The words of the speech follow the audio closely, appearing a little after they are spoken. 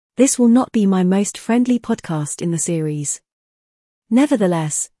This will not be my most friendly podcast in the series.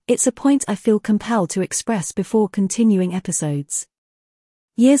 Nevertheless, it's a point I feel compelled to express before continuing episodes.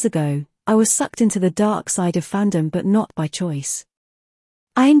 Years ago, I was sucked into the dark side of fandom, but not by choice.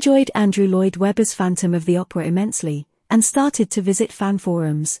 I enjoyed Andrew Lloyd Webber's Phantom of the Opera immensely, and started to visit fan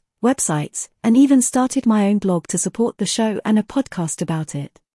forums, websites, and even started my own blog to support the show and a podcast about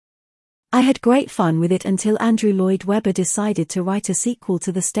it. I had great fun with it until Andrew Lloyd Webber decided to write a sequel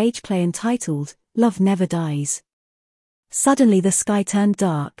to the stage play entitled, Love Never Dies. Suddenly the sky turned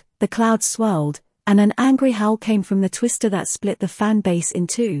dark, the clouds swirled, and an angry howl came from the twister that split the fan base in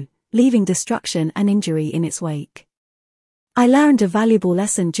two, leaving destruction and injury in its wake. I learned a valuable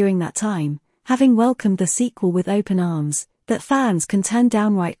lesson during that time, having welcomed the sequel with open arms, that fans can turn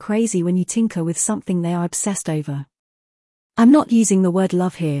downright crazy when you tinker with something they are obsessed over. I'm not using the word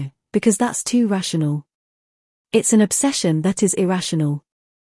love here, because that's too rational. It's an obsession that is irrational.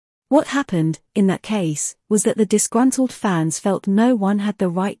 What happened, in that case, was that the disgruntled fans felt no one had the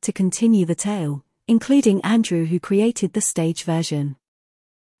right to continue the tale, including Andrew, who created the stage version.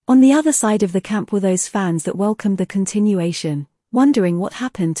 On the other side of the camp were those fans that welcomed the continuation, wondering what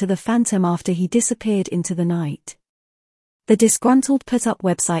happened to the Phantom after he disappeared into the night. The disgruntled put up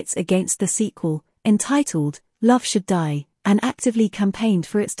websites against the sequel, entitled, Love Should Die, and actively campaigned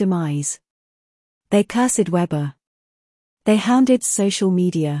for its demise. They cursed Webber. They hounded social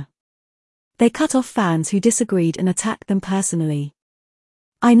media. They cut off fans who disagreed and attacked them personally.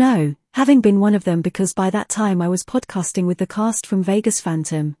 I know, having been one of them, because by that time I was podcasting with the cast from Vegas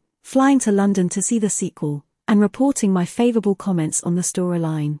Phantom, flying to London to see the sequel, and reporting my favorable comments on the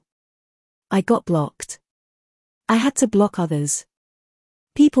storyline. I got blocked. I had to block others.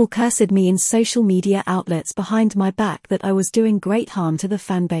 People cursed me in social media outlets behind my back that I was doing great harm to the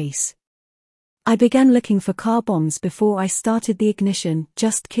fan base. I began looking for car bombs before I started the ignition,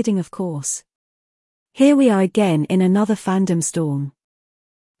 just kidding of course. Here we are again in another fandom storm.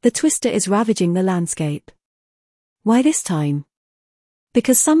 The twister is ravaging the landscape. Why this time?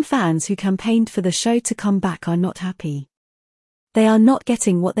 Because some fans who campaigned for the show to come back are not happy. They are not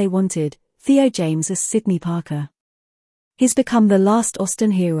getting what they wanted, Theo James as Sydney Parker. He's become the last Austen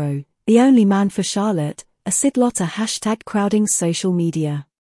hero, the only man for Charlotte, a Sid Lotter hashtag crowding social media.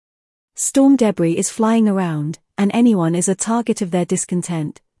 Storm debris is flying around, and anyone is a target of their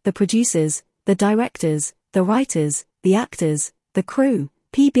discontent, the producers, the directors, the writers, the actors, the crew,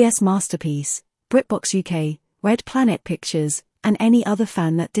 PBS Masterpiece, BritBox UK, Red Planet Pictures, and any other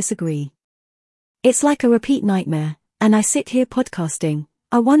fan that disagree. It's like a repeat nightmare, and I sit here podcasting.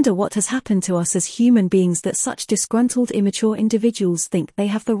 I wonder what has happened to us as human beings that such disgruntled immature individuals think they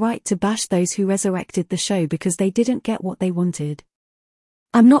have the right to bash those who resurrected the show because they didn't get what they wanted.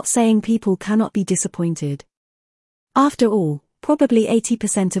 I'm not saying people cannot be disappointed. After all, probably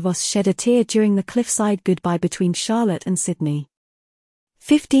 80% of us shed a tear during the cliffside goodbye between Charlotte and Sydney.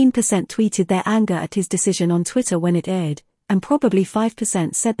 15% tweeted their anger at his decision on Twitter when it aired, and probably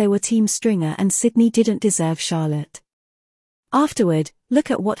 5% said they were Team Stringer and Sydney didn't deserve Charlotte. Afterward, look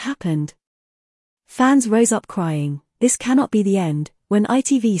at what happened. Fans rose up crying, "This cannot be the end," when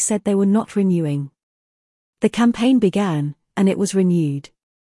ITV said they were not renewing. The campaign began, and it was renewed.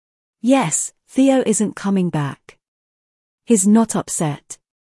 Yes, Theo isn't coming back. He's not upset.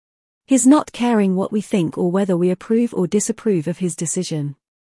 He's not caring what we think or whether we approve or disapprove of his decision.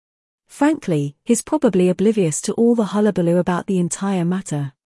 Frankly, he's probably oblivious to all the hullabaloo about the entire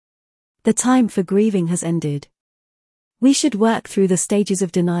matter. The time for grieving has ended. We should work through the stages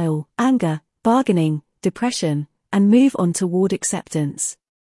of denial, anger, bargaining, depression, and move on toward acceptance.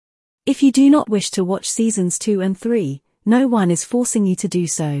 If you do not wish to watch seasons 2 and 3, no one is forcing you to do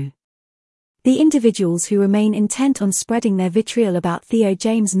so. The individuals who remain intent on spreading their vitriol about Theo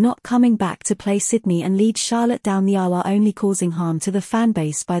James not coming back to play Sydney and lead Charlotte down the aisle are only causing harm to the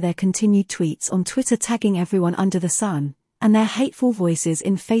fanbase by their continued tweets on Twitter tagging everyone under the sun, and their hateful voices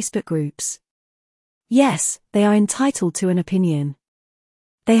in Facebook groups. Yes, they are entitled to an opinion.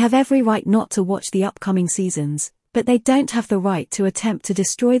 They have every right not to watch the upcoming seasons, but they don't have the right to attempt to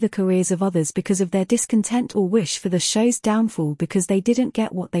destroy the careers of others because of their discontent or wish for the show's downfall because they didn't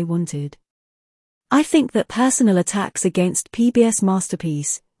get what they wanted. I think that personal attacks against PBS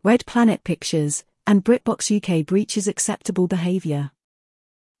Masterpiece, Red Planet Pictures, and BritBox UK breaches acceptable behavior.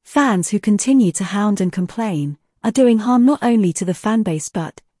 Fans who continue to hound and complain are doing harm not only to the fanbase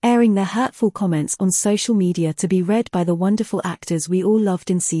but airing their hurtful comments on social media to be read by the wonderful actors we all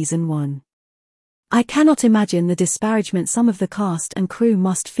loved in Season 1. I cannot imagine the disparagement some of the cast and crew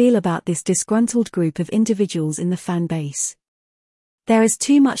must feel about this disgruntled group of individuals in the fan base. There is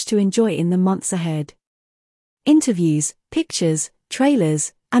too much to enjoy in the months ahead. Interviews, pictures,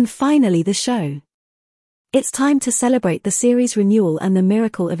 trailers, And finally the show. It's time to celebrate the series' renewal and the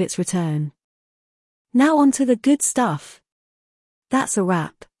miracle of its return. Now on to the good stuff. That's a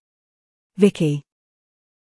wrap. Vicky.